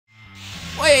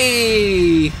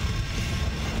Whee!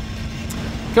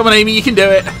 Come on, Amy, you can do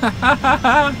it.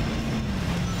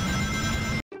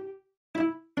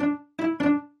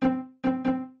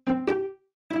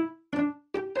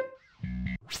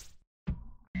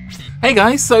 Hey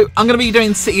guys, so I'm going to be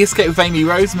doing City Escape with Amy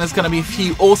Rose, and there's going to be a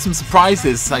few awesome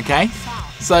surprises, okay?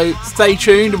 So stay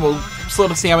tuned and we'll sort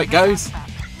of see how it goes.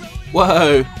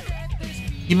 Whoa!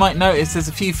 You might notice there's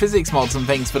a few physics mods and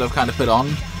things that I've kind of put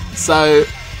on. So,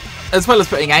 as well as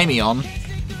putting Amy on.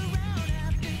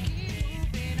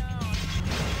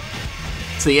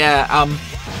 So yeah,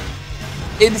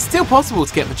 it's still possible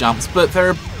to get the jumps, but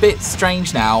they're a bit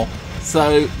strange now.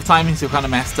 So the timing's still kind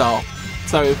of messed up.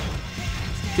 So,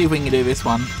 see if we can do this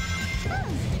one.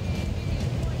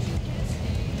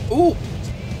 Ooh!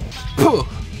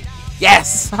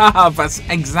 Yes! That's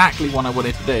exactly what I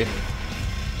wanted to do.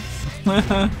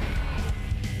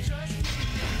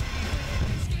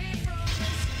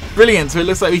 Brilliant, so it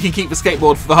looks like we can keep the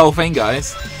skateboard for the whole thing,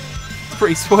 guys. It's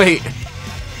pretty sweet.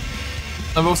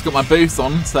 I've also got my boots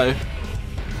on, so...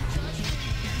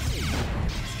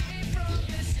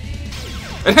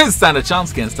 I don't stand a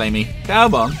chance against Amy.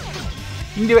 Come on.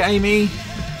 You can do it, Amy.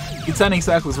 Your turning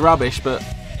circle's rubbish, but...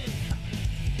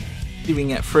 see if we can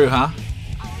get through, huh?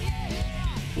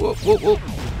 Whoop, whoop, whoop.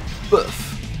 Boof.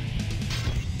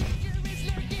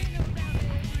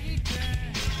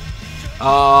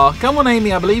 Oh, come on,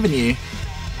 Amy, I believe in you.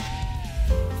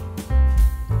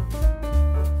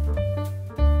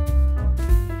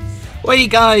 Well, you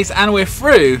guys, and we're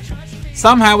through.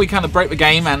 Somehow we kind of broke the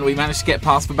game and we managed to get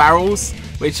past the barrels,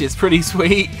 which is pretty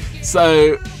sweet.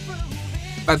 So,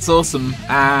 that's awesome.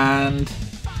 And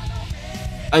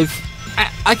I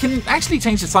can actually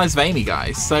change the size of Amy,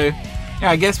 guys. So,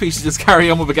 yeah, I guess we should just carry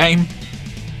on with the game.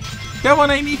 Come on,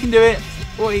 Amy, you can do it.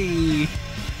 Oi.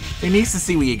 Who needs to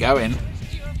see where you're going?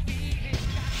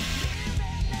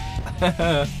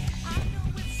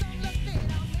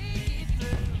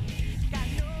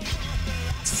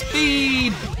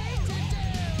 Speed!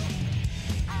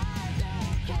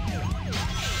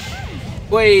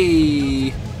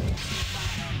 Way!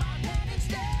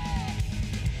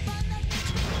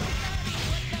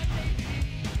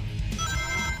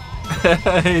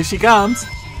 Here she comes.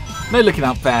 No looking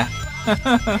up there.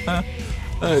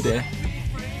 Oh dear.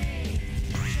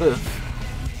 Ugh.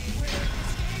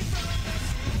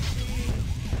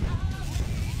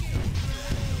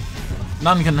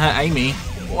 None can hurt Amy.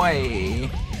 Way.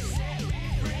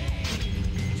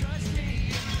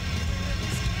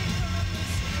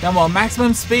 Come on,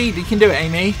 maximum speed. You can do it,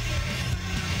 Amy.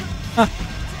 Huh.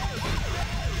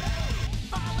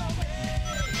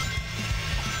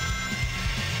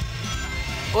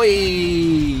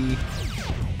 Oi!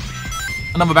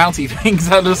 Another bounty thing.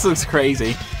 That just looks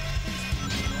crazy.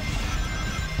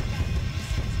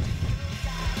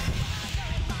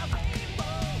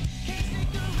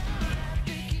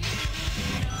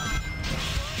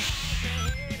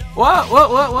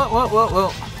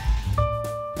 Whoa.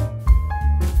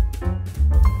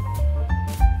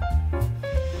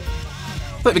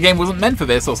 I thought the game wasn't meant for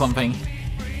this or something.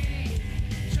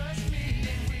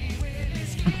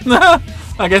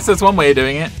 I guess that's one way of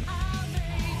doing it.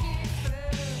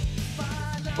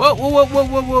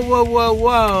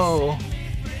 Whoa.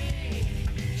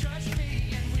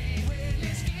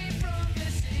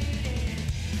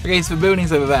 Okay, so the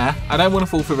building's over there. I don't want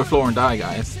to fall through the floor and die,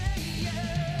 guys.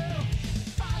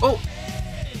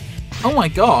 Oh my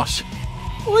gosh.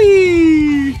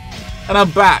 Whee! And I'm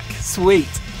back. Sweet.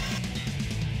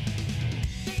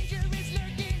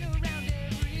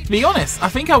 To be honest, I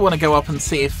think I want to go up and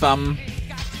see if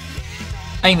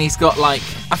Amy's got, like,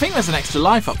 I think there's an extra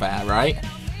life up there, right?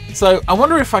 So I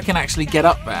wonder if I can actually get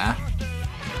up there.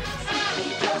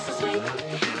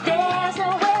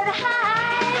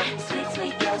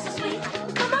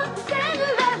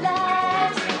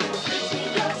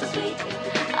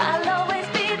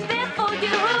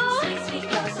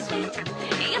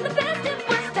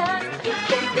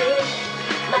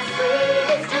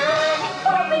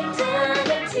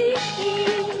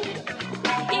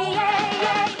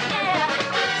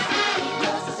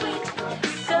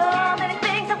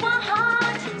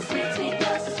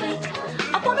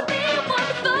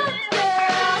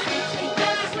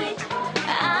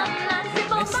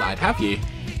 Have you?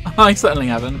 I certainly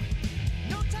haven't.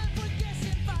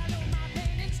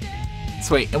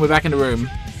 Sweet, and we're back in the room.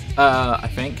 I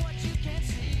think.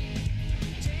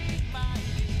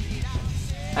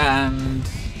 And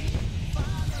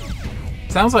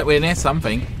sounds like we're near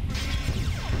something.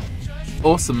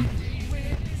 Awesome.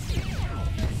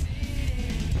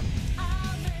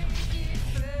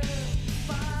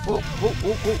 Whoa.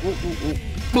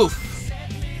 Poof.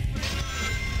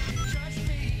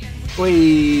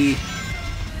 Whee! You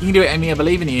can do it, Amy. I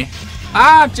believe in you.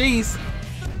 Ah, jeez.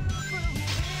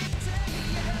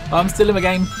 Oh, I'm still in the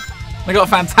game. I got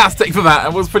fantastic for that.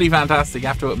 It was pretty fantastic, I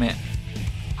have to admit.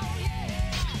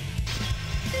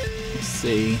 Let's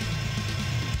see.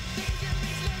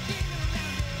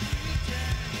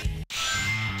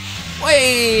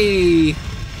 Whee!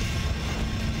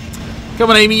 Come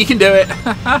on, Amy, you can do it.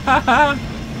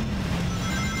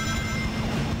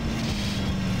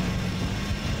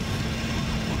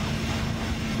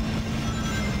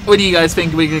 What do you guys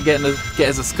think we could get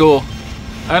as a score?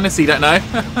 I honestly don't know.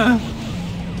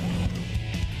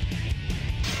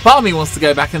 Part of me wants to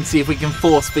go back and see if we can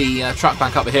force the truck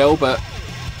back up the hill, but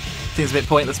seems a bit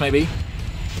pointless maybe.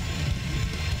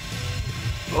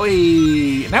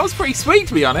 Oi! That was pretty sweet,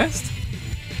 to be honest.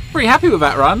 Pretty happy with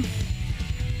that run.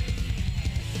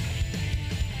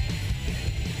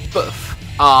 Boof.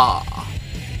 Ah.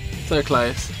 So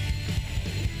close.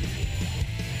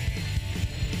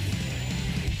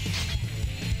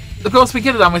 Of course, we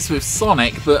could have done this with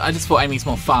Sonic, but I just thought Amy's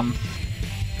more fun.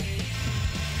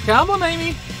 Come on,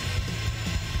 Amy.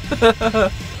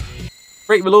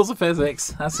 Break the laws of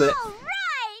physics. That's it.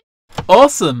 Right.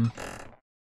 Awesome.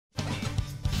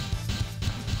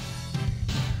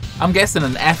 I'm guessing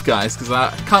an F, guys, because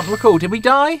I can't recall. Did we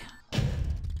die?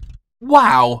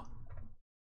 Wow.